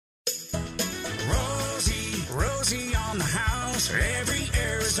Rosie on the house, every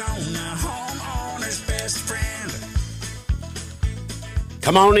Arizona homeowner's best friend.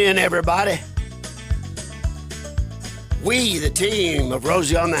 Come on in, everybody. We, the team of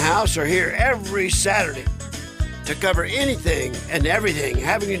Rosie on the House, are here every Saturday to cover anything and everything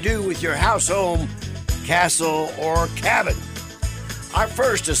having to do with your house, home, castle, or cabin. Our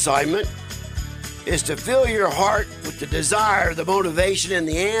first assignment is to fill your heart with the desire, the motivation, and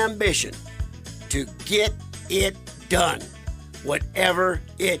the ambition to get it done, whatever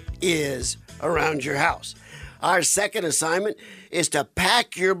it is around your house. Our second assignment is to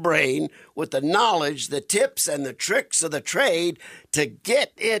pack your brain with the knowledge, the tips, and the tricks of the trade to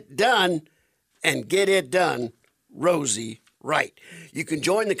get it done and get it done Rosie right. You can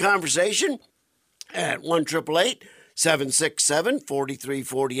join the conversation at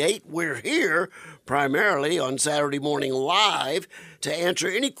 1-888-767-4348. We're here primarily on Saturday morning live to answer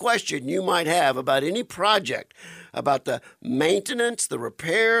any question you might have about any project, about the maintenance, the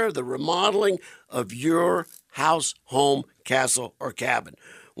repair, the remodeling of your house, home, castle, or cabin.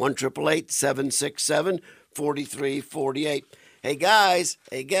 1-888-767-4348. Hey guys,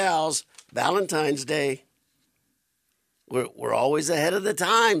 hey gals, Valentine's Day. We're always ahead of the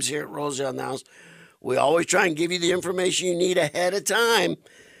times here at Rosie on the House. We always try and give you the information you need ahead of time.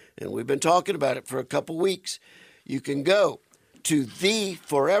 And we've been talking about it for a couple weeks. You can go to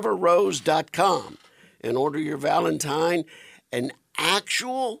theforeverrose.com and order your Valentine an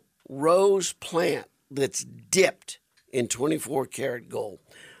actual rose plant that's dipped in 24 karat gold.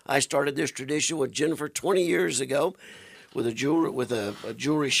 I started this tradition with Jennifer 20 years ago with a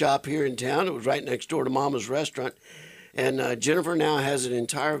jewelry shop here in town. It was right next door to Mama's restaurant. And Jennifer now has an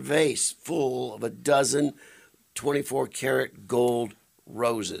entire vase full of a dozen 24 karat gold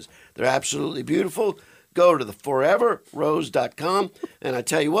roses. They're absolutely beautiful. Go to theforeverrose.com, and I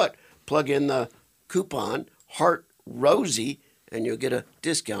tell you what, plug in the coupon Heart Rosie, and you'll get a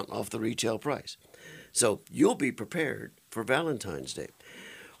discount off the retail price. So you'll be prepared for Valentine's Day.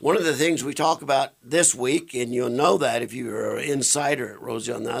 One of the things we talk about this week, and you'll know that if you're an insider at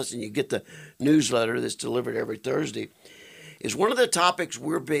Rosie on the House and you get the newsletter that's delivered every Thursday, is one of the topics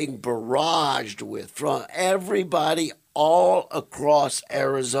we're being barraged with from everybody all across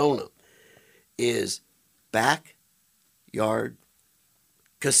Arizona is backyard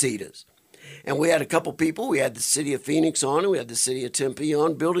casitas. And we had a couple people. We had the city of Phoenix on, and we had the city of Tempe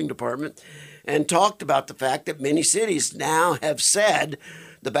on, building department, and talked about the fact that many cities now have said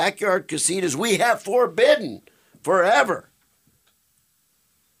the backyard casitas we have forbidden forever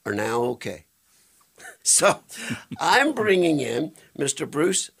are now okay. So I'm bringing in Mr.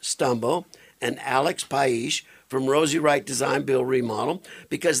 Bruce Stumbo and Alex Paish from Rosie Wright Design Build Remodel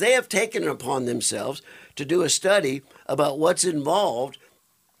because they have taken it upon themselves to do a study about what's involved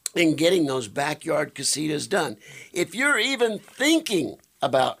in getting those backyard casitas done. If you're even thinking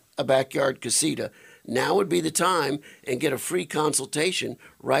about a backyard casita, now would be the time and get a free consultation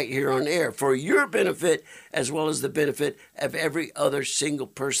right here on air for your benefit as well as the benefit of every other single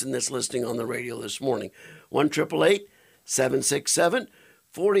person that's listening on the radio this morning.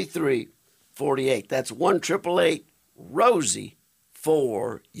 1-888-767-4348. That's 1-888-ROSIE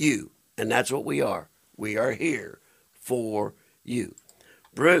for you. And that's what we are. We are here for you.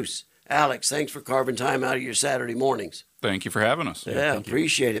 Bruce, Alex, thanks for carving time out of your Saturday mornings. Thank you for having us. Yeah,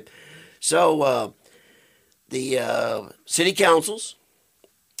 appreciate it. So, the city councils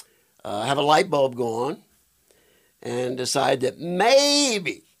have a light bulb go on and decide that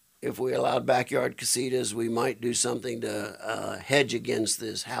maybe if we allowed backyard casitas, we might do something to hedge against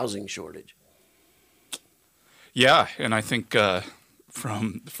this housing shortage. Yeah, and I think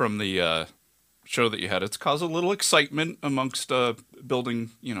from the show that you had, it's caused a little excitement amongst building,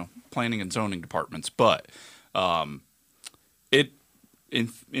 planning and zoning departments. But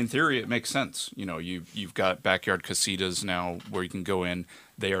in theory, it makes sense. You've got backyard casitas now where you can go in.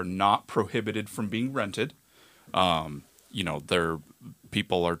 They are not prohibited from being rented.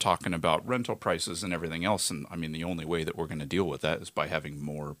 People are talking about rental prices and everything else, and I mean the only way that we're going to deal with that is by having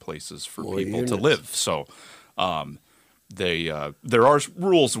more places for people to live. So, there are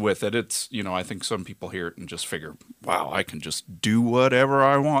rules with it. It's I think some people hear it and just figure, wow, I can just do whatever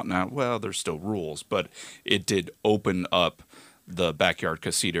I want now. Well, there's still rules, but it did open up the backyard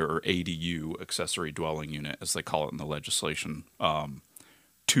casita or ADU, accessory dwelling unit, as they call it in the legislation,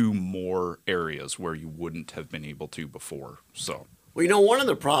 to more areas where you wouldn't have been able to before. So, well, one of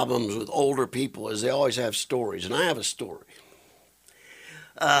the problems with older people is they always have stories, and I have a story.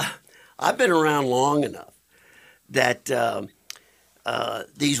 I've been around long enough that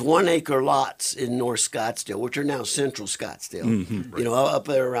these 1 acre lots in North Scottsdale, which are now Central Scottsdale, right. Up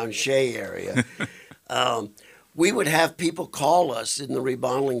there around Shea area, We would have people call us in the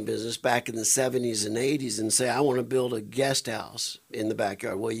remodeling business back in the 70s and 80s and say, I want to build a guest house in the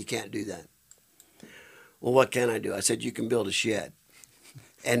backyard. Well, you can't do that. Well, what can I do? I said, you can build a shed.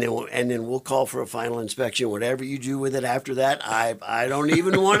 And then we'll call for a final inspection. Whatever you do with it after that, I don't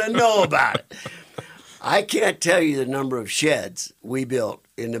even want to know about it. I can't tell you the number of sheds we built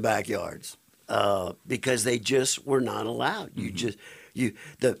in the backyards because they just were not allowed. The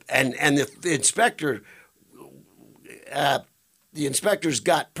inspector. The inspectors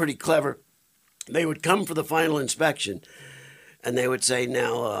got pretty clever. They would come for the final inspection, and they would say,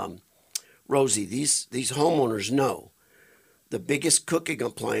 "Now, Rosie, these homeowners know the biggest cooking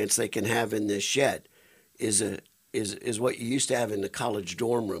appliance they can have in this shed is what you used to have in the college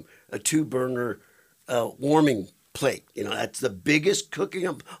dorm room, a 2-burner warming plate. You know, that's the biggest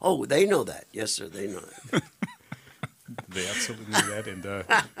cooking. Oh, they know that. Yes, sir, they know that. They absolutely knew that, and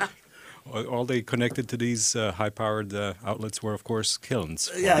all they connected to these high-powered outlets were, of course, kilns.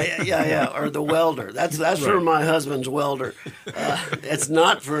 Yeah. Or the welder. That's right. For my husband's welder. It's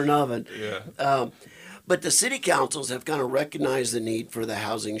not for an oven. Yeah. But the city councils have kind of recognized the need for the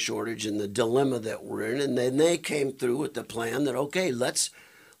housing shortage and the dilemma that we're in, and then they came through with the plan that, okay, let's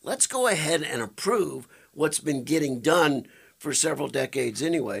go ahead and approve what's been getting done for several decades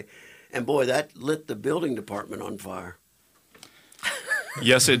anyway. And boy, that lit the building department on fire.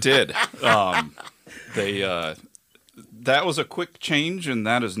 Yes, it did. That was a quick change, and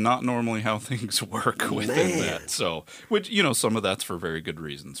that is not normally how things work within that. So, which some of that's for very good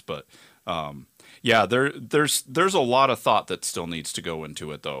reasons, but there's a lot of thought that still needs to go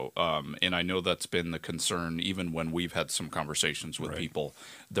into it, though. And I know that's been the concern, even when we've had some conversations with people.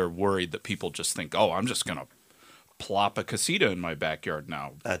 They're worried that people just think, "Oh, I'm just gonna plop a casita in my backyard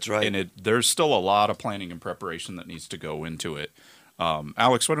now." That's right. And there's still a lot of planning and preparation that needs to go into it.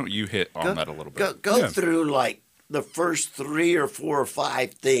 Alex, why don't you hit on that a little bit? Go through like the first 3 or 4 or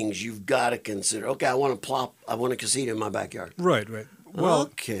 5 things you've got to consider. Okay, I want a casita in my backyard. Right. Well,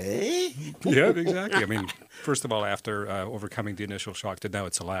 okay. Yeah, exactly. I mean, first of all, after overcoming the initial shock that now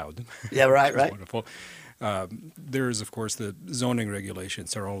it's allowed. Yeah, right. Wonderful. There is, of course, the zoning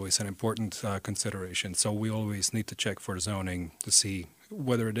regulations are always an important consideration. So we always need to check for zoning to see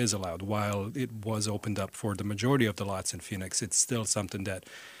whether it is allowed. While it was opened up for the majority of the lots in Phoenix, it's still something that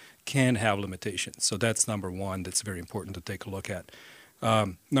can have limitations. So that's number one that's very important to take a look at.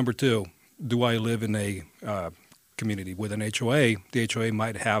 Number two, do I live in a community with an HOA? The HOA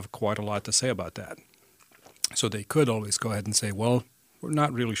might have quite a lot to say about that. So they could always go ahead and say, well, we're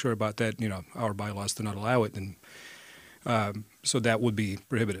not really sure about that. Our bylaws do not allow it. And so that would be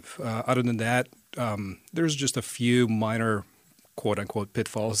prohibitive. Other than that, there's just a few minor quote-unquote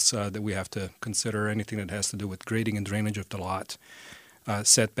pitfalls that we have to consider. Anything that has to do with grading and drainage of the lot,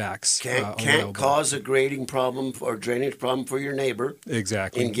 setbacks. Can't cause a grading problem or drainage problem for your neighbor.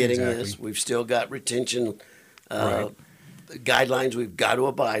 Exactly. In getting this, we've still got retention guidelines we've got to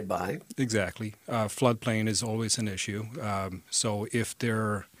abide by. Exactly. Floodplain is always an issue. So if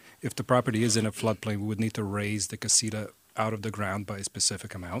the property is in a floodplain, we would need to raise the casita out of the ground by a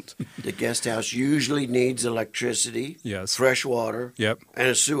specific amount. The guest house usually needs electricity, yes, fresh water, yep, and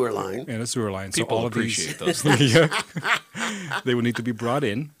a sewer line. People so all appreciate of these, those things. They would need to be brought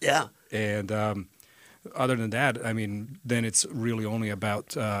in. Yeah. And other than that, I mean, then it's really only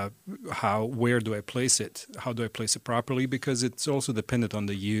about where do I place it? How do I place it properly? Because it's also dependent on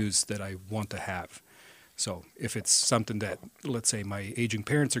the use that I want to have. So if it's something that, let's say, my aging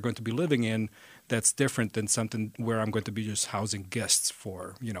parents are going to be living in, that's different than something where I'm going to be just housing guests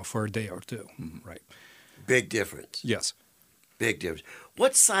for a day or two, right? Big difference. Yes. Big difference.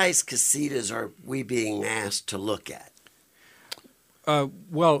 What size casitas are we being asked to look at?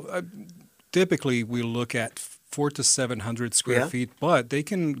 Typically we look at 400 to 700 square feet, but they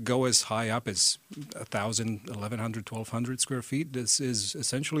can go as high up as 1,000, 1,100, 1,200 square feet. This is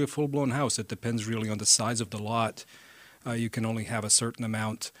essentially a full-blown house. It depends really on the size of the lot. You can only have a certain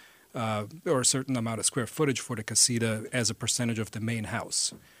amount or a certain amount of square footage for the casita as a percentage of the main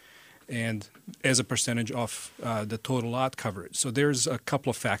house and as a percentage of the total lot coverage. So there's a couple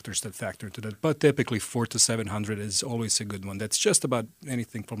of factors that factor into that, but typically 400 to 700 is always a good one. That's just about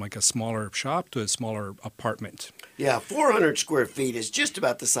anything from like a smaller shop to a smaller apartment. Yeah, 400 square feet is just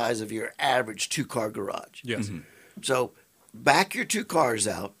about the size of your average 2-car garage. Yes. Mm-hmm. So back your 2 cars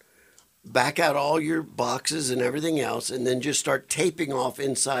out, back out all your boxes and everything else, and then just start taping off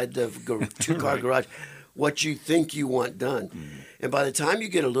inside the 2-car garage what you think you want done. Mm-hmm. And by the time you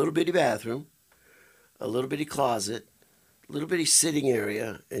get a little bitty bathroom, a little bitty closet, a little bitty sitting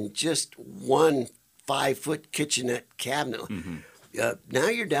area, and just one 5-foot kitchenette cabinet, now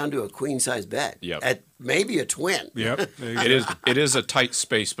you're down to a queen size bed. Yep. At maybe a twin. Yep. It is a tight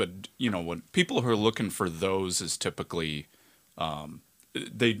space, but when people who are looking for those is typically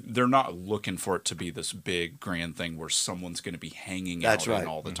they're not looking for it to be this big grand thing where someone's going to be hanging That's out right. in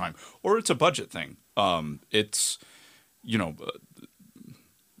all the time, or it's a budget thing. It's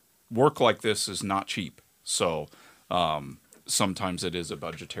work like this is not cheap, so sometimes it is a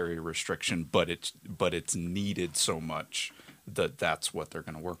budgetary restriction, but it's needed so much that's what they're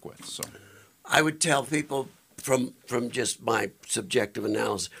going to work with. So I would tell people from just my subjective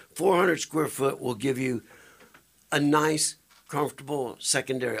analysis, 400 square foot will give you a nice, comfortable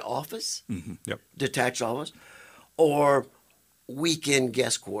secondary office, Yep. detached office, or weekend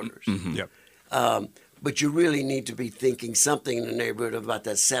guest quarters. Yep. But you really need to be thinking something in the neighborhood of about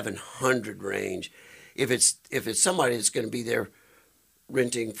that 700 range. If it's somebody that's going to be there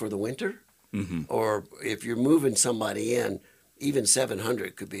renting for the winter, or if you're moving somebody in, even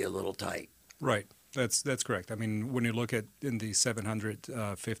 700 could be a little tight. Right. That's correct. I mean, when you look at in the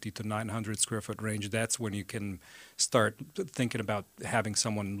 750 to 900 square foot range, that's when you can start thinking about having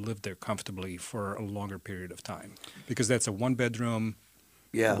someone live there comfortably for a longer period of time, because that's a one bedroom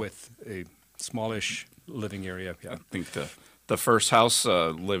with a smallish living area. Yeah. I think the first house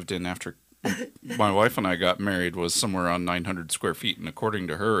lived in after my wife and I got married was somewhere around 900 square feet, and according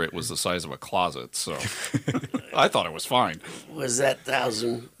to her, it was the size of a closet. So I thought it was fine. Was that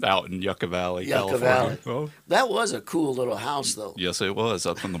 1,000? Out in Yucca Valley, Yucca California. Valley. Well, That was a cool little house, though. Yes, it was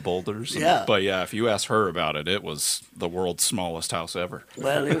up in the boulders. Yeah. But yeah, if you ask her about it, it was the world's smallest house ever.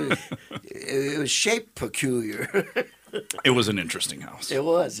 Well, it was shaped peculiar. It was an interesting house. It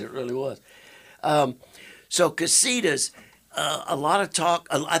was. It really was. So Casitas, a lot of talk.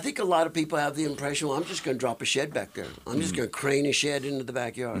 I think a lot of people have the impression, well, I'm just going to drop a shed back there. I'm just going to crane a shed into the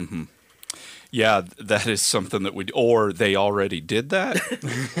backyard. Yeah, that is something that or they already did that.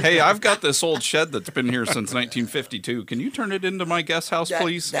 Hey, I've got this old shed that's been here since 1952. Can you turn it into my guest house,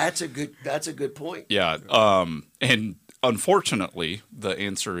 please? That's a good point. Yeah, and unfortunately, the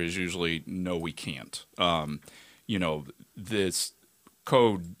answer is usually no, we can't. This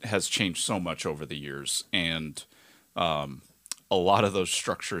code has changed so much over the years, and a lot of those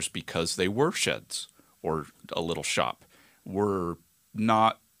structures, because they were sheds or a little shop, were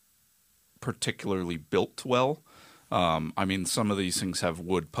not particularly built well. I mean, some of these things have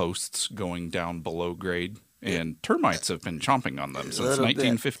wood posts going down below grade, and termites have been chomping on them since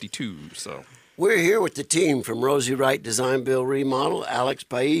 1952. So we're here with the team from Rosie Wright Design Build Remodel, Alex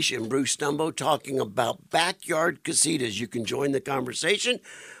Paish and Bruce Stumbo, talking about backyard casitas. You can join the conversation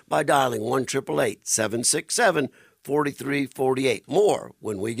by dialing 1-888-767-4348. More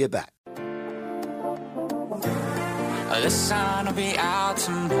when we get back. The sun will be out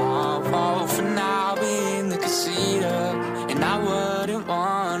tomorrow. For now, I'll be in the casita, and I wouldn't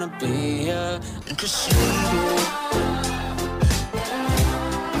wanna be a casita.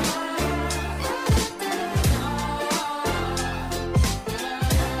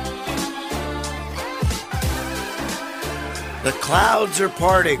 The clouds are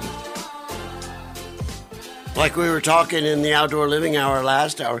parting. Like we were talking in the outdoor living hour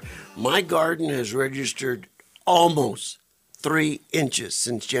last hour, my garden has registered almost 3 inches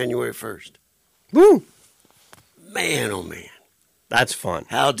since January 1st. Woo! Man, oh man. That's fun.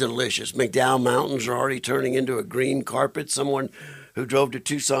 How delicious. McDowell Mountains are already turning into a green carpet. Someone who drove to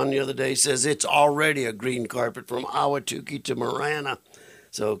Tucson the other day says it's already a green carpet from Ahwatukee to Marana.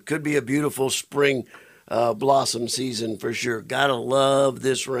 So it could be a beautiful spring blossom season for sure. Gotta love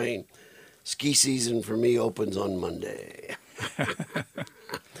this rain. Ski season for me opens on Monday.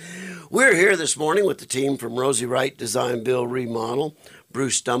 We're here this morning with the team from Rosie Wright Design Build Remodel,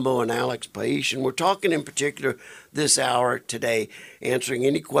 Bruce Stumbo and Alex Paish, and we're talking in particular this hour today, answering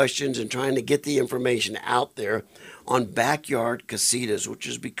any questions and trying to get the information out there on backyard casitas, which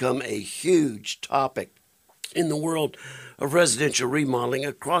has become a huge topic in the world of residential remodeling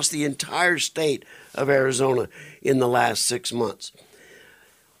across the entire state of Arizona in the last 6 months.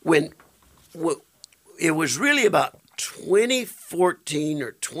 When it was really about 2014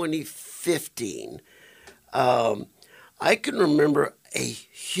 or 2015, I can remember a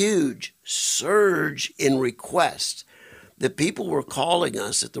huge surge in requests that people were calling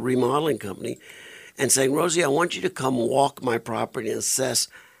us at the remodeling company and saying, Rosie, I want you to come walk my property and assess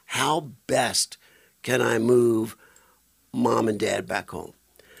how best can I move mom and dad back home.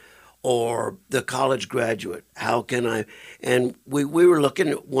 Or the college graduate, how can I? And we were looking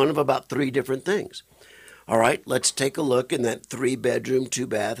at one of about 3 different things. All right, let's take a look in that 3-bedroom,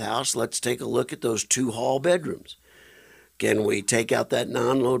 2-bath house. Let's take a look at those 2 hall bedrooms. Can we take out that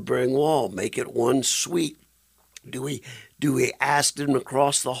non-load bearing wall, make it one suite Do we ask them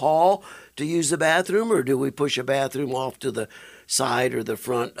across the hall to use the bathroom, or do we push a bathroom off to the side or the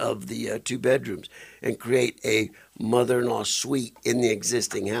front of the 2 bedrooms and create a mother-in-law suite in the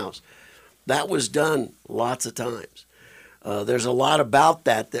existing house? That was done lots of times. There's a lot about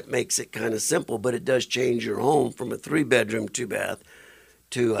that makes it kind of simple, but it does change your home from a 3-bedroom, 2-bath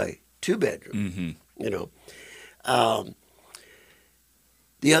to a 2-bedroom. You know,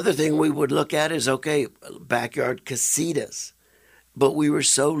 the other thing we would look at is, okay, backyard casitas. But we were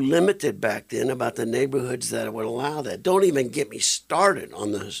so limited back then about the neighborhoods that would allow that. Don't even get me started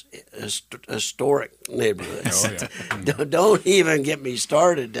on the historic neighborhoods. Oh, yeah. Don't even get me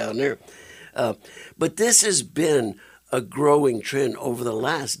started down there. But this has been a growing trend over the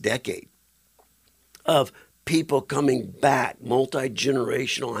last decade of people coming back,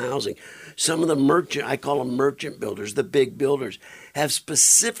 multi-generational housing. Some of the I call them merchant builders, the big builders, have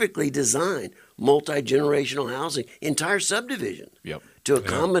specifically designed multi-generational housing, entire subdivisions, to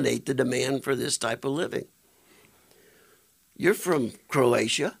accommodate the demand for this type of living. You're from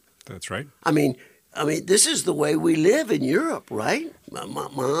Croatia. That's right. I mean, this is the way we live in Europe, right?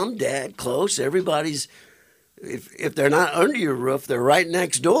 Mom, dad, close, everybody's. If they're not under your roof, they're right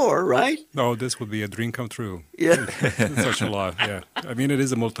next door, right? No, this would be a dream come true. Yeah. Such a lot, yeah. I mean, it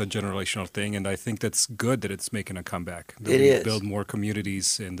is a multi-generational thing, and I think that's good that it's making a comeback. That it we is. Build more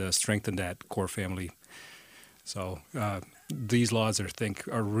communities and strengthen that core family. So these laws, I think,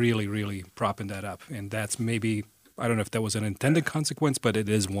 are really, really propping that up. And that's maybe, I don't know if that was an intended consequence, but it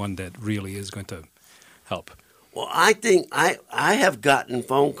is one that really is going to help. Well, I think I have gotten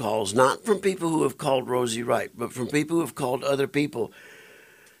phone calls, not from people who have called Rosie Wright, but from people who have called other people,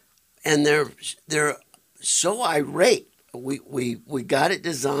 and they're so irate. We got it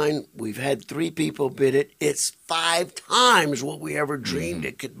designed. We've had 3 people bid it. It's 5 times what we ever dreamed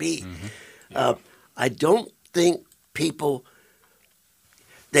it could be. I don't think people.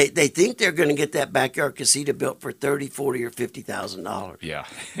 They think they're going to get that backyard casita built for $30,000, $40,000, or $50,000. Yeah,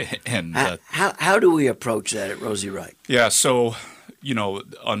 and how do we approach that at Rosie Wright? Yeah, so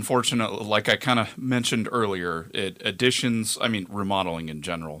unfortunately, like I kind of mentioned earlier, remodeling in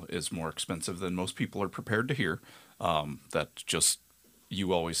general is more expensive than most people are prepared to hear. That just.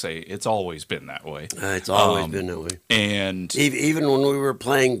 You always say it's always been that way. It's always been that way. And even when we were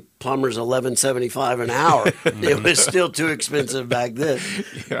playing plumbers $11.75 an hour, it was still too expensive back then.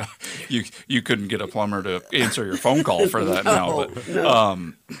 Yeah, you couldn't get a plumber to answer your phone call for that now. But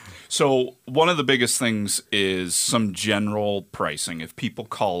No. So one of the biggest things is some general pricing. If people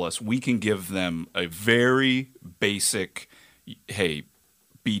call us, we can give them a very basic, hey,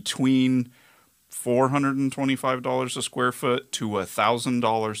 between $425 a square foot to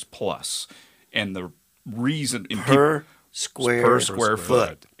 $1,000 plus, and the reason per square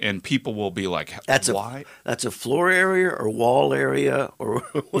foot, and people will be like, "Why?" That's a floor area or wall area or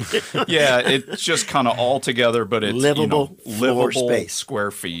yeah, it's just kind of all together, but it's livable space.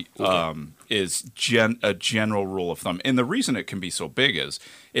 Square feet is a general rule of thumb, and the reason it can be so big is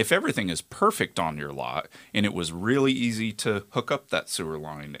if everything is perfect on your lot and it was really easy to hook up that sewer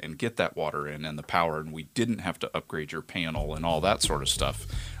line and get that water in and the power, and we didn't have to upgrade your panel and all that sort of stuff,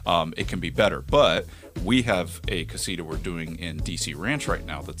 it can be better. But we have a casita we're doing in DC Ranch right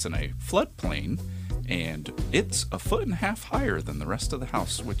now that's in a floodplain, and it's 1.5 feet higher than the rest of the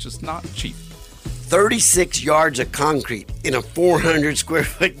house, which is not cheap. 36 yards of concrete in a 400 square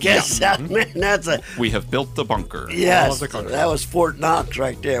foot guest house. Man, We have built the bunker. Yes, that was Fort Knox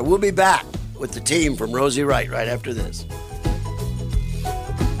right there. We'll be back with the team from Rosie Wright right after this.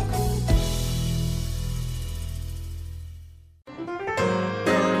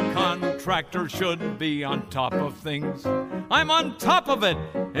 Contractor should be on top of things. I'm on top of it,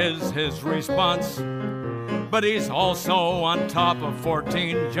 is his response. But he's also on top of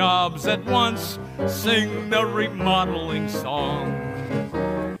 14 jobs at once. Sing the remodeling song.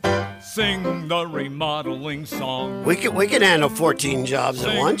 Sing the remodeling song. We can handle 14 jobs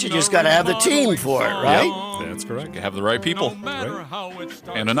at once. You just got to have the team for it, right? That's correct. You have the right people,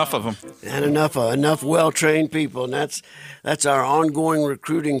 and enough of them, and enough well-trained people, and that's our ongoing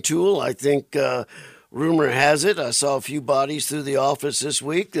recruiting tool. I think rumor has it. I saw a few bodies through the office this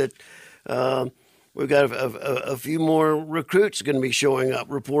week that. We've got a few more recruits going to be showing up,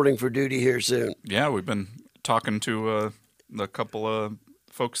 reporting for duty here soon. Yeah, we've been talking to a couple of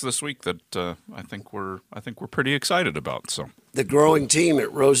folks this week that I think we're pretty excited about. So the growing team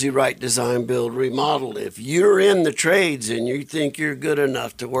at Rosie Wright Design, Build, Remodel. If you're in the trades and you think you're good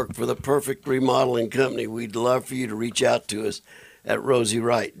enough to work for the perfect remodeling company, we'd love for you to reach out to us at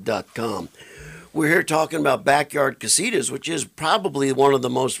rosiewright.com. We're here talking about backyard casitas, which is probably one of the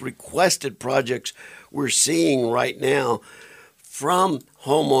most requested projects we're seeing right now from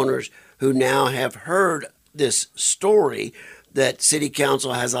homeowners who now have heard this story that City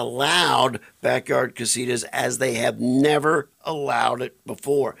Council has allowed backyard casitas as they have never allowed it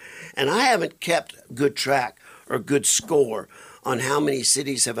before. And I haven't kept good track or good score on how many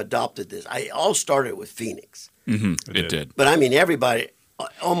cities have adopted this. I all started with Phoenix. Mm-hmm. It did. But I mean,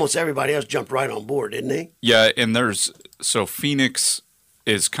 almost everybody else jumped right on board, didn't they? Yeah, and so Phoenix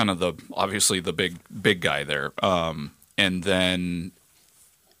is kind of obviously the big guy there. And then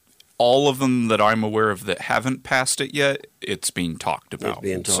all of them that I'm aware of that haven't passed it yet, it's being talked about. It's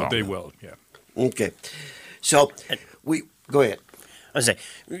being talked about. They will, yeah. Okay. So go ahead. I was say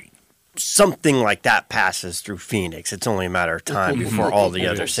something like that passes through Phoenix. It's only a matter of time before all the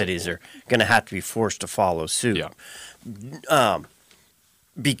other cities are going to have to be forced to follow suit. Yeah.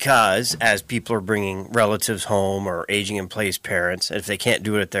 Because as people are bringing relatives home or aging in place parents, if they can't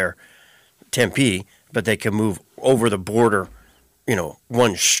do it at their Tempe, but they can move over the border,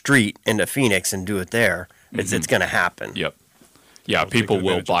 one street into Phoenix and do it there, it's going to happen. Yep. Yeah, people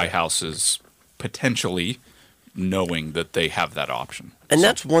will buy houses potentially knowing that they have that option. And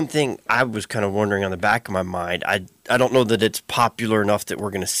that's one thing I was kind of wondering on the back of my mind. I don't know that it's popular enough that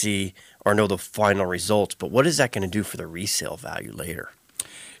we're going to see or know the final results, but what is that going to do for the resale value later?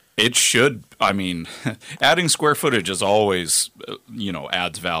 It should. I mean, adding square footage is always,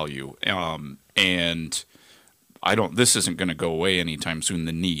 adds value. And this isn't going to go away anytime soon,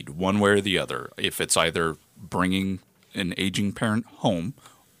 the need, one way or the other. If it's either bringing an aging parent home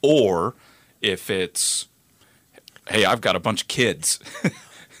or if it's, hey, I've got a bunch of kids.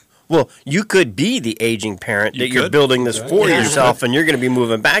 Well, you could be the aging parent that you're building this for yourself, and you're going to be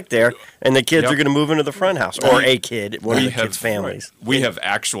moving back there, and the kids are going to move into the front house, or a kid, one of the kids' families. We have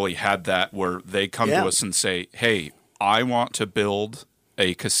actually had that where they come to us and say, hey, I want to build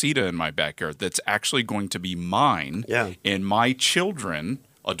a casita in my backyard that's actually going to be mine, and my children,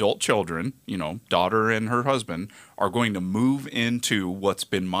 adult children, daughter and her husband, are going to move into what's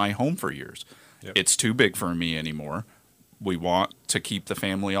been my home for years. Yep. It's too big for me anymore. We want to keep the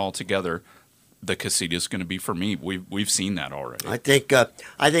family all together. The casita is going to be for me. We've seen that already. I think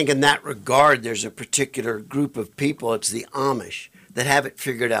in that regard, there's a particular group of people. It's the Amish that have it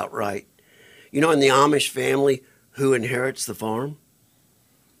figured out right. In the Amish family, who inherits the farm?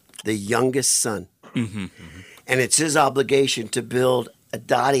 The youngest son. Mm-hmm. And it's his obligation to build a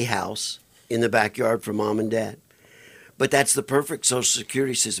dotty house in the backyard for mom and dad. But that's the perfect Social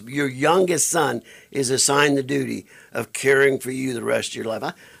Security system. Your youngest son is assigned the duty of caring for you the rest of your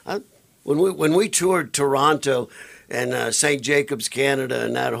life. When we toured Toronto and St. Jacobs, Canada,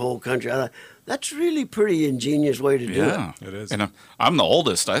 and that whole country, I thought, that's really pretty ingenious way to do it. Yeah, it is. And I'm the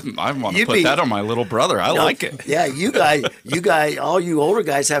oldest. I want to put that on my little brother. I like it. Yeah, you guys, all you older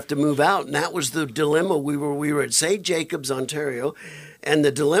guys have to move out, and that was the dilemma. We were at St. Jacobs, Ontario, and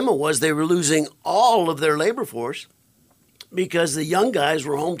the dilemma was they were losing all of their labor force because the young guys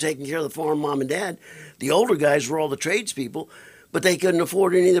were home taking care of the farm, mom and dad. The older guys were all the tradespeople, but they couldn't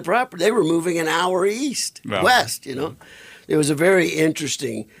afford any of the property. They were moving an hour west. It was a very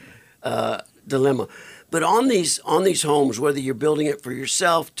interesting dilemma. But on these homes, whether you're building it for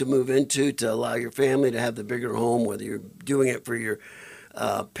yourself to move into, to allow your family to have the bigger home, whether you're doing it for your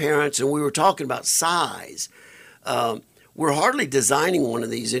parents, and we were talking about size. We're hardly designing one of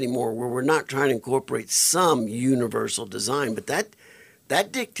these anymore where we're not trying to incorporate some universal design, but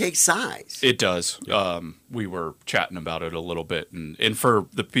that dictates size. It does. We were chatting about it a little bit. And for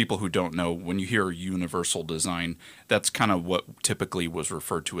the people who don't know, when you hear universal design, that's kind of what typically was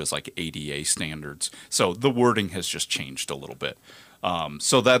referred to as like ADA standards. So the wording has just changed a little bit.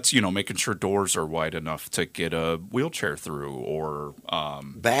 So that's, making sure doors are wide enough to get a wheelchair through, or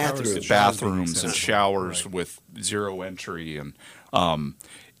bathrooms and showers with zero entry. And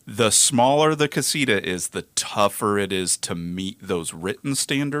the smaller the casita is, the tougher it is to meet those written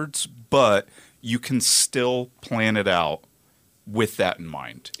standards, but you can still plan it out with that in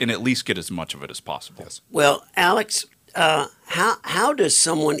mind and at least get as much of it as possible. Yes. Well, Alex, how does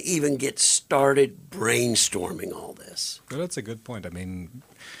someone even get started brainstorming all this? Well, that's a good point. I mean,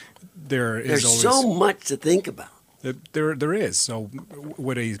 there's always so much to think about. There is. So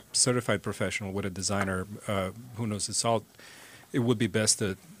with a certified professional, with a designer who knows his salt, it would be best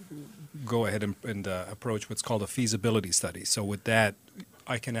to go ahead and approach what's called a feasibility study. So with that,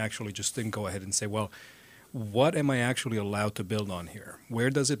 I can actually just then go ahead and say, well, what am I actually allowed to build on here? Where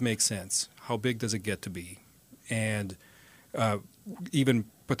does it make sense? How big does it get to be? And even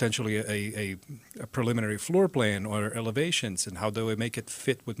potentially a preliminary floor plan or elevations, and how do I make it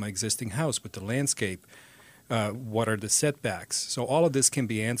fit with my existing house, with the landscape? What are the setbacks? So all of this can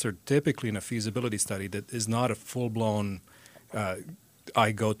be answered typically in a feasibility study that is not a full-blown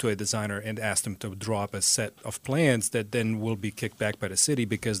I go to a designer and ask them to draw up a set of plans that then will be kicked back by the city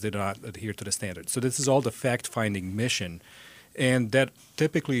because they do not adhere to the standards. So this is all the fact-finding mission. And that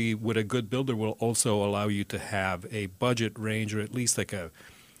typically, with a good builder, will also allow you to have a budget range, or at least like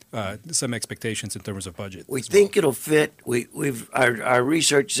some expectations in terms of budget. We think it'll fit. Our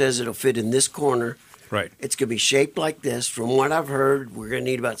research says it'll fit in this corner. Right. It's going to be shaped like this. From what I've heard, we're going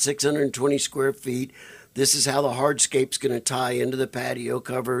to need about 620 square feet. This is how the hardscape's going to tie into the patio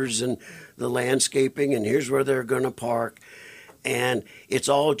covers and the landscaping, and here's where they're going to park. And it's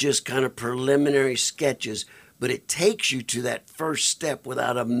all just kind of preliminary sketches, but it takes you to that first step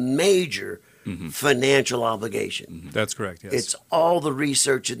without a major financial obligation. That's correct, yes. It's all the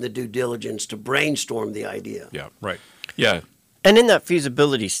research and the due diligence to brainstorm the idea. Yeah, right. Yeah. And in that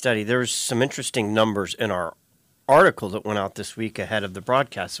feasibility study, there's some interesting numbers in our article that went out this week ahead of the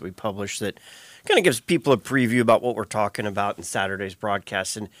broadcast that we published that kind of gives people a preview about what we're talking about in Saturday's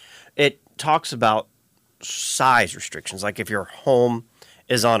broadcast. And it talks about size restrictions, like if your home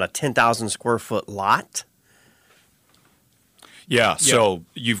is on a 10,000 square foot lot. Yeah, so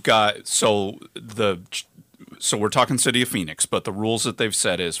you've got so we're talking City of Phoenix, but the rules that they've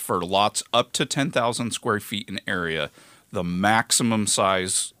set is for lots up to 10,000 square feet in area, the maximum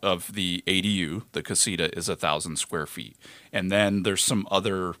size of the ADU, the casita, is 1,000 square feet, and then there's some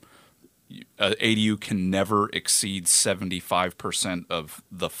other. ADU can never exceed 75% of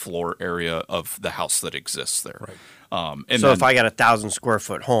the floor area of the house that exists there. Right. And so then, if I got 1,000 square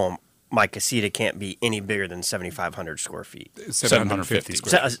foot home, my casita can't be any bigger than 7,500 square feet. 750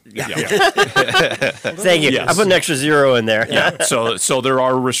 square feet. Yeah. Thank you. Yes. I put an extra zero in there. Yeah. So there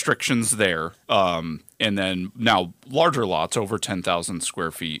are restrictions there. And then now larger lots over 10,000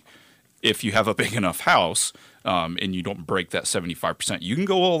 square feet, if you have a big enough house and you don't break that 75%, you can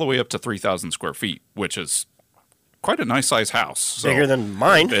go all the way up to 3,000 square feet, which is quite a nice size house. So Bigger than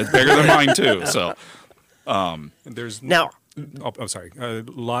mine. It's bigger than mine too. So There's Now, I'm sorry,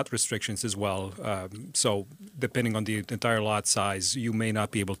 lot restrictions as well. So depending on the entire lot size, you may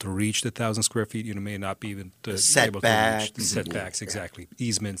not be able to reach the 1,000 square feet. You may not be even able to reach the setbacks, exactly,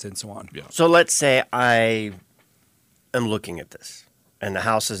 easements and so on. Yeah. so let's say I am looking at this, and the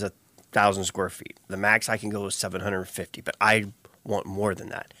house is 1,000 square feet. The max I can go is 750, but I want more than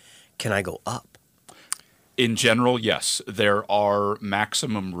that. Can I go up? in general, yes, there are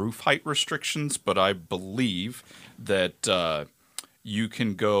maximum roof height restrictions, but I believe that you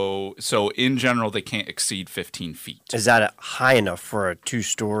can go. So in general, they can't exceed 15 feet. Is that high enough for a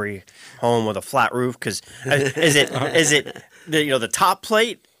two-story home with a flat roof? Because is it the top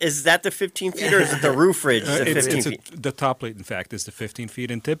plate? Is that the 15 feet, or is it the roof ridge? The 15 feet. The top plate, in fact, is the 15 feet,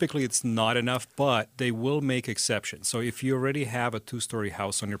 and typically it's not enough, but they will make exceptions. So if you already have a two-story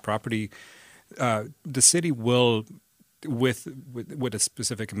house on your property, the city will, with a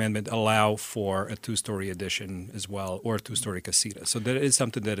specific amendment, allow for a two-story addition as well, or a two-story casita. So that is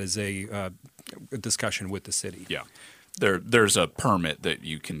something that is a discussion with the city. Yeah, there's a permit that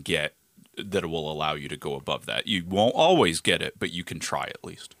you can get that will allow you to go above that. You won't always get it, but you can try at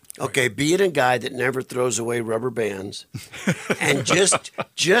least. Okay, being a guy that never throws away rubber bands, and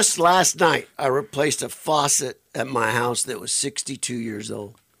just last night I replaced a faucet at my house that was 62 years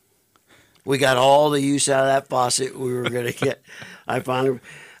old. We got all the use out of that faucet we were going to get. I finally,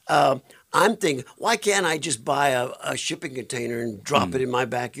 I'm thinking, why can't I just buy a shipping container and drop it in my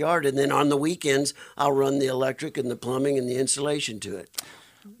backyard, and then on the weekends I'll run the electric and the plumbing and the insulation to it.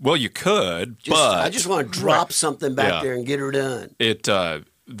 Well, you could, but I just want to drop something back there and get her done.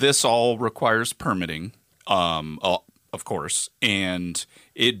 This all requires permitting, of course, and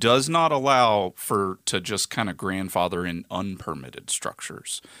it does not allow to just kind of grandfather in unpermitted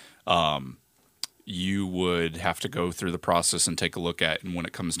structures. You would have to go through the process and take a look at it, and when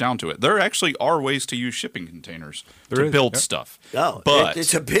it comes down to it, there actually are ways to use shipping containers to build stuff. Oh, but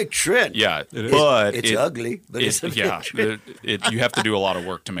it's a big trend. Yeah, but it's ugly. But it's a big trend. You have to do a lot of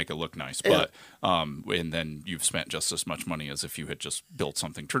work to make it look nice. Yeah. But and then you've spent just as much money as if you had just built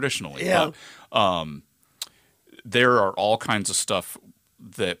something traditionally. Yeah. But there are all kinds of stuff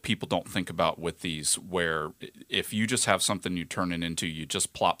that people don't think about with these, where if you just have something you turn it into, you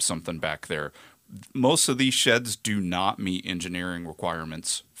just plop something back there. Most of these sheds do not meet engineering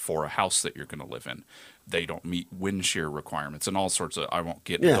requirements for a house that you're going to live in. They don't meet wind shear requirements and all sorts of. I won't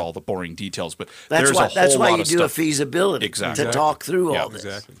get into all the boring details, but that's why you do a feasibility to talk through all this.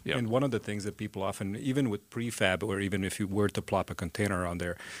 Exactly. Yep. And one of the things that people often, even with prefab, or even if you were to plop a container on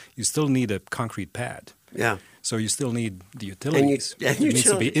there, you still need a concrete pad. Yeah. So you still need the utilities. and It needs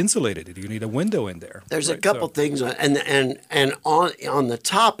to be utility- insulated. You need a window in there. There's a Right, couple so- things, and on the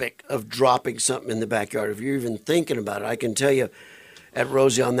topic of dropping something in the backyard, if you're even thinking about it, I can tell you, at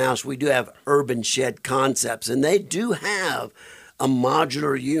Rosie on the House, we do have urban shed concepts, and they do have a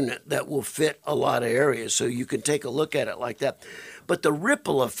modular unit that will fit a lot of areas, so you can take a look at it like that. But the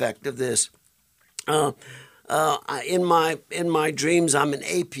ripple effect of this, in my dreams, I'm an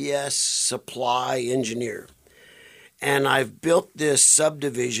APS supply engineer. And I've built this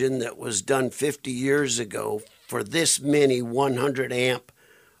subdivision that was done 50 years ago for this many 100 amp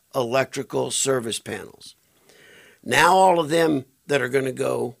electrical service panels. Now all of them that are going to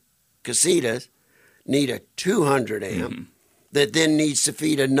go Casitas need a 200 amp that then needs to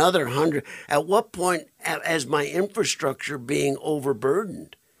feed another 100. At what point is my infrastructure being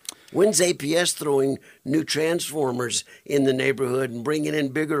overburdened? When's APS throwing new transformers in the neighborhood and bringing in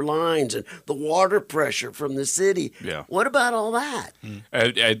bigger lines and the water pressure from the city? Yeah. What about all that?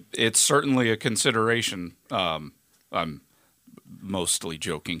 It's certainly a consideration. I'm mostly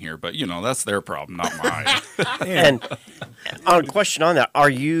joking here, but that's their problem, not mine. And on a question on that, are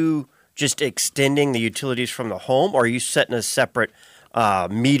you just extending the utilities from the home, or are you setting a separate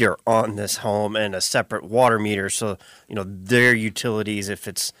meter on this home and a separate water meter so their utilities, if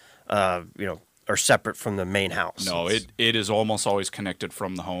it's are separate from the main house? No, it is almost always connected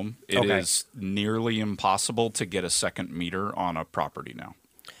from the home. It is nearly impossible to get a second meter on a property now.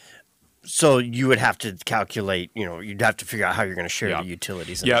 So you would have to calculate, you'd have to figure out how you're going to share the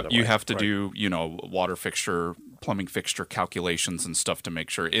utilities. Yeah, you have to do, water fixture, plumbing fixture calculations and stuff to make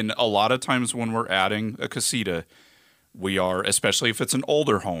sure. And a lot of times when we're adding a casita, we are, especially if it's an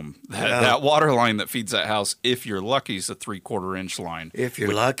older home, that water line that feeds that house, if you're lucky, is a 3/4 inch line. If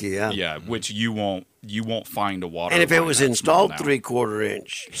you're lucky, yeah. Yeah, which you won't find a water. And if it line was that small installed now. 3/4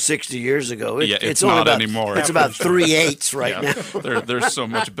 inch 60 years ago, it's only not about, anymore. It's about 3/8 right Yeah. now. There's so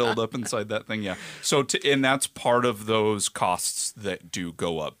much buildup inside that thing. Yeah. So and that's part of those costs that do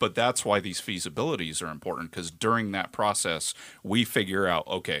go up. But that's why these feasibilities are important, because during that process, we figure out,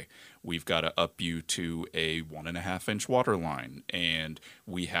 okay, we've got to up you to a 1.5 inch water line, and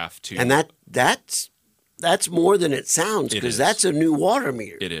we have to. And that's more than it sounds, because that's a new water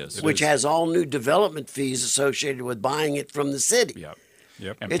meter. It is. Which has all new development fees associated with buying it from the city.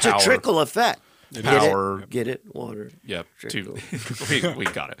 Yep. And It's power, a trickle effect. Power. Get it? Water. Yep. Trickle. We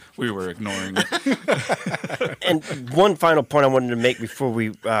got it. We were ignoring it. And one final point I wanted to make before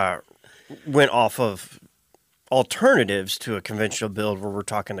we went off of alternatives to a conventional build, where we're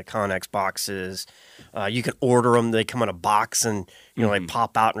talking the Connex boxes. You can order them. They come in a box and, they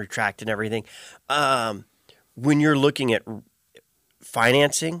pop out and retract and everything. When you're looking at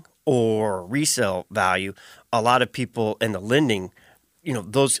financing or resale value, a lot of people in the lending,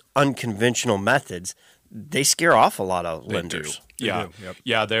 those unconventional methods, they scare off a lot of lenders. Yeah.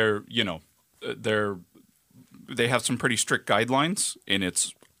 Yeah, they're, they have some pretty strict guidelines, and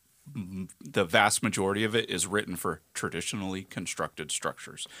the vast majority of it is written for traditionally constructed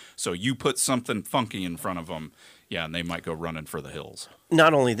structures. So you put something funky in front of them, and they might go running for the hills.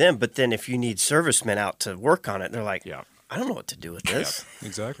 Not only them, but then if you need servicemen out to work on it, they're like, Yeah. I don't know what to do with this.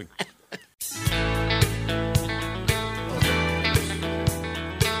 Exactly.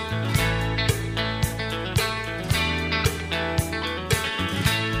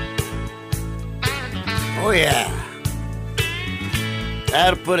 Oh, yeah.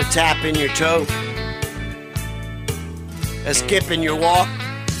 That'll put a tap in your toe, a skip in your walk,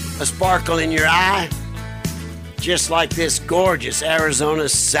 a sparkle in your eye, just like this gorgeous Arizona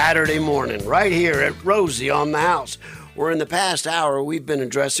Saturday morning right here at Rosie on the House, where in the past hour we've been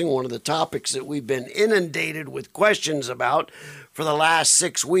addressing one of the topics that we've been inundated with questions about for the last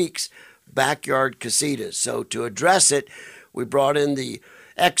 6 weeks, backyard casitas. So to address it, we brought in the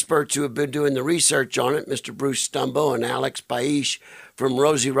experts who have been doing the research on it, Mr. Bruce Stumbo and Alex Paish from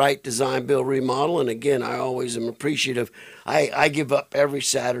Rosie Wright Design, Build, Remodel. And again, I always am appreciative. I give up every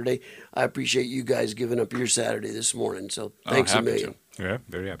Saturday. I appreciate you guys giving up your Saturday this morning. So thanks a million. Yeah,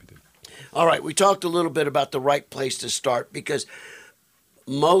 very happy to. All right, we talked a little bit about the right place to start, because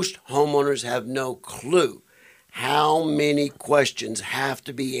most homeowners have no clue how many questions have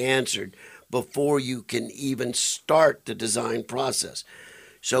to be answered before you can even start the design process.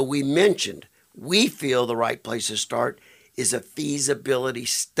 So we mentioned, we feel the right place to start is a feasibility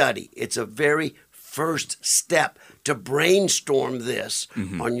study. It's a very first step to brainstorm this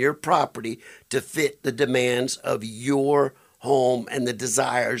on your property to fit the demands of your home and the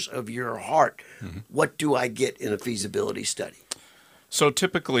desires of your heart. What do I get in a feasibility study? So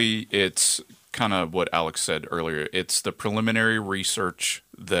typically it's kind of what Alex said earlier. It's the preliminary research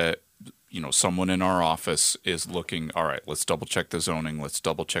that someone in our office is looking, all right, let's double check the zoning, let's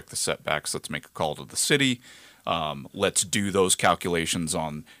double check the setbacks, let's make a call to the city. Let's do those calculations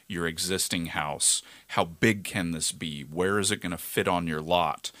on your existing house. How big can this be? Where is it going to fit on your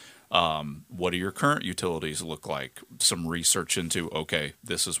lot? What do your current utilities look like? Some research into, okay,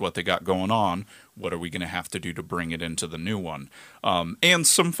 this is what they got going on. What are we going to have to do to bring it into the new one? And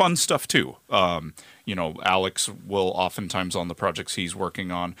some fun stuff too. Alex will oftentimes on the projects he's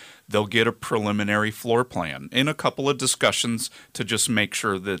working on, they'll get a preliminary floor plan and a couple of discussions to just make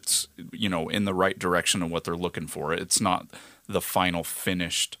sure that's, in the right direction of what they're looking for. It's not the final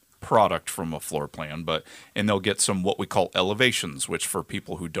finished product from a floor plan, and they'll get some what we call elevations, which for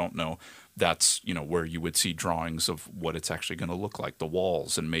people who don't know, that's where you would see drawings of what it's actually going to look like, the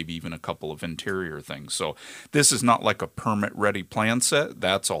walls, and maybe even a couple of interior things. So this is not like a permit ready plan set.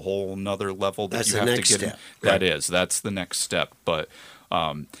 That's a whole nother level that you have to get in. That's the next step. But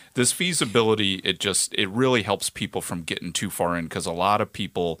this feasibility, it really helps people from getting too far in, because a lot of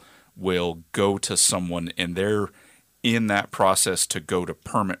people will go to someone and they're in that process to go to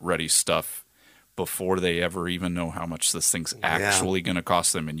permit ready stuff before they ever even know how much this thing's actually going to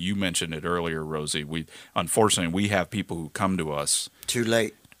cost them. And you mentioned it earlier, Rosie. Unfortunately, we have people who come to us too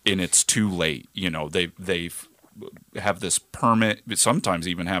late, and it's too late. They have this permit, sometimes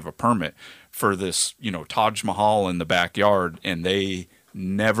even have a permit for this, Taj Mahal in the backyard, and they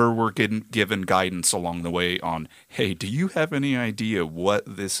never were given guidance along the way on, hey, do you have any idea what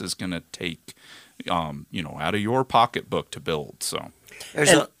this is going to take? Out of your pocketbook to build. So,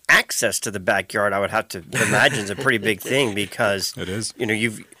 and access to the backyard, I would have to imagine, is a pretty big thing, because it is.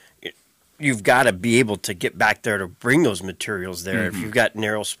 You've got to be able to get back there to bring those materials there. Mm-hmm. If you've got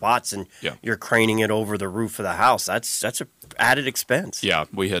narrow spots and you're craning it over the roof of the house, that's a added expense. Yeah,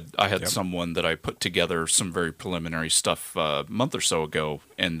 I had someone that I put together some very preliminary stuff a month or so ago,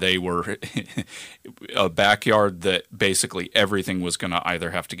 and they were a backyard that basically everything was going to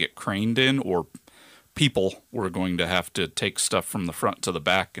either have to get craned in, or people were going to have to take stuff from the front to the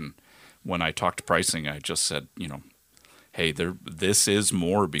back. And when I talked pricing, I just said, hey, this is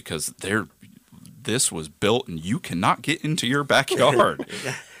more, because this was built and you cannot get into your backyard.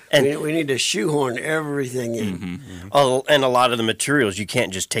 And we need to shoehorn everything in. Mm-hmm. Oh, and a lot of the materials you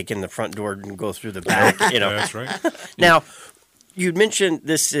can't just take in the front door and go through the back. That's right. Now, you mentioned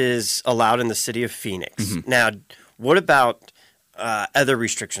this is allowed in the city of Phoenix. Mm-hmm. Now, what about other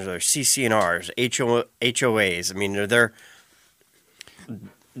restrictions? Are there CCNRs, HOAs? I mean, are there?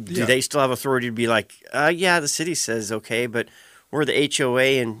 Do they still have authority to be like, the city says okay, but we're the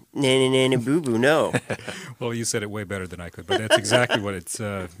HOA and nanny boo boo? No. Well, you said it way better than I could, but that's exactly what it's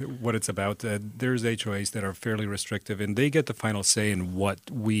about. There's HOAs that are fairly restrictive, and they get the final say in what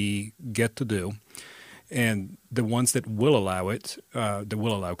we get to do. And the ones that will allow it, that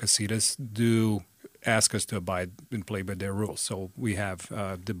will allow Casitas, do ask us to abide and play by their rules. So we have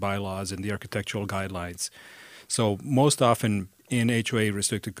the bylaws and the architectural guidelines. So most often in HOA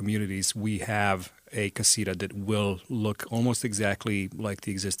restricted communities, we have a casita that will look almost exactly like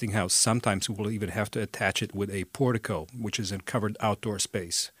the existing house. Sometimes we will even have to attach it with a portico, which is a covered outdoor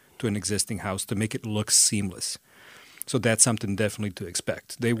space, to an existing house to make it look seamless. So that's something definitely to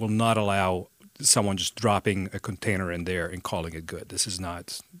expect. They will not allow someone just dropping a container in there and calling it good. This is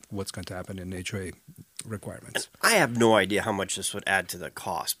not what's going to happen in HOA requirements. And I have no idea how much this would add to the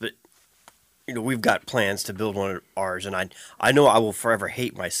cost, but we've got plans to build one of ours, and I know I will forever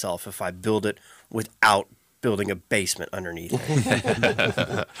hate myself if I build it without building a basement underneath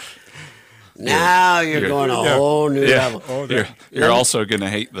it. Now you're going a whole new level. You're also going to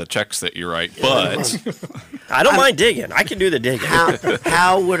hate the checks that you write, but I don't mind digging. I can do the digging.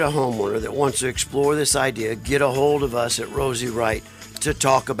 How would a homeowner that wants to explore this idea get a hold of us at Rosie Wright to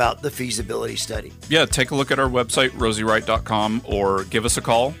talk about the feasibility study? Yeah, take a look at our website, rosiewright.com, or give us a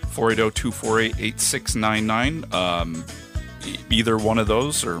call, 480-248-8699. Either one of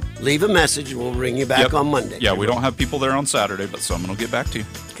those, or leave a message and we'll ring you back on Monday. Yeah, we don't have people there on Saturday, but someone will get back to you.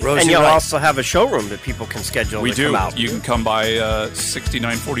 Rosie and you'll Wright. also have a showroom that people can schedule We to do. come out. You can come by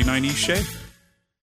 6949 East Shea.